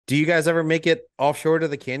Do you guys ever make it offshore to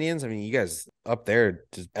the canyons? I mean, you guys up there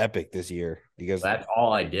just epic this year. You guys, That's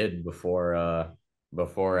all I did before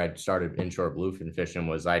I started inshore bluefin fishing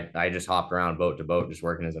was I just hopped around boat to boat, just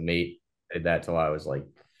working as a mate. I did that till I was like,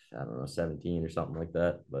 I don't know, 17 or something like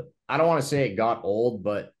that. But I don't want to say it got old,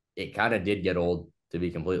 but it kind of did get old, to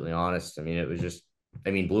be completely honest. I mean, it was just I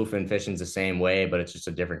mean, bluefin fishing's the same way, but it's just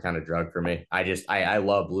a different kind of drug for me. I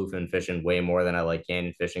love bluefin fishing way more than I like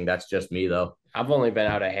canyon fishing. That's just me though. I've only been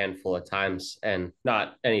out a handful of times and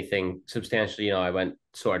not anything substantial. I went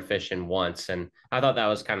sword fishing once and I thought that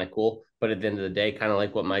was kind of cool. But at the end of the day, kind of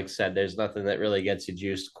like what Mike said, there's nothing that really gets you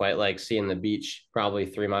juiced quite like seeing the beach probably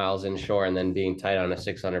 3 miles inshore and then being tight on a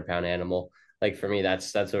 600-pound animal. Like for me,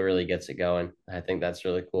 that's what really gets it going. I think that's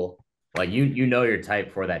really cool. Like you know your type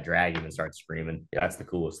before that drag even starts screaming. Yeah. That's the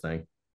coolest thing.